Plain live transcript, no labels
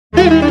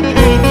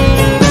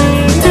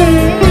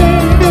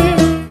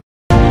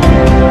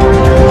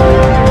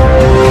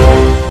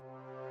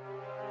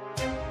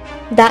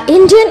The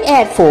Indian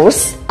Air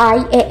Force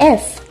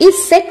 (IAF) is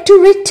set to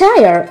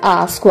retire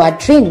a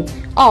squadron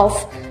of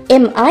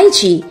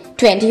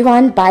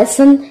MIG-21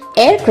 Bison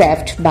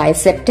aircraft by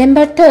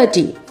September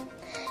 30.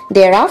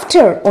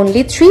 Thereafter,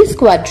 only 3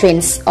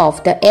 squadrons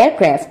of the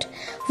aircraft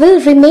will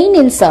remain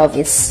in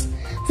service,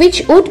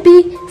 which would be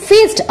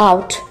phased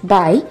out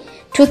by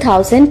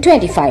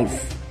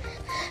 2025.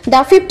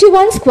 The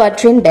 51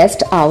 squadron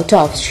based out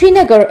of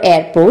Srinagar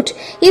Airport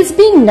is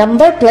being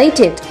number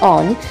plated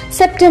on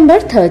September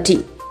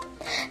 30.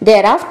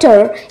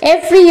 Thereafter,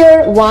 every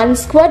year one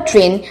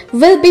squadron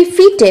will be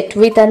fitted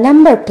with a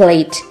number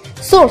plate,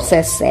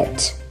 sources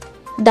said.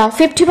 The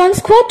 51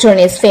 Squadron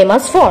is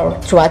famous for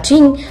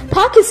thwarting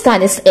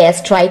Pakistani's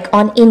airstrike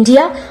on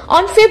India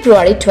on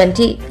February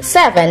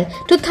 27,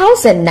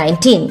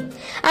 2019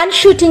 and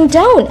shooting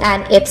down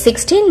an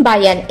F-16 by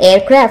an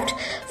aircraft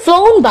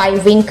flown by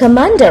Wing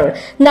Commander,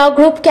 now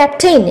Group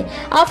Captain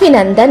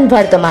Abhinandan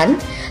Vardhaman.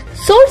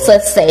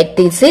 Sources said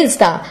this is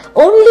the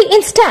only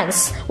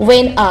instance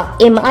when a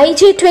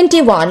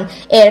MiG-21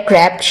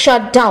 aircraft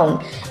shot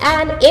down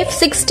an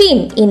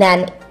F-16 in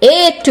an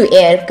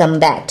air-to-air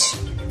combat.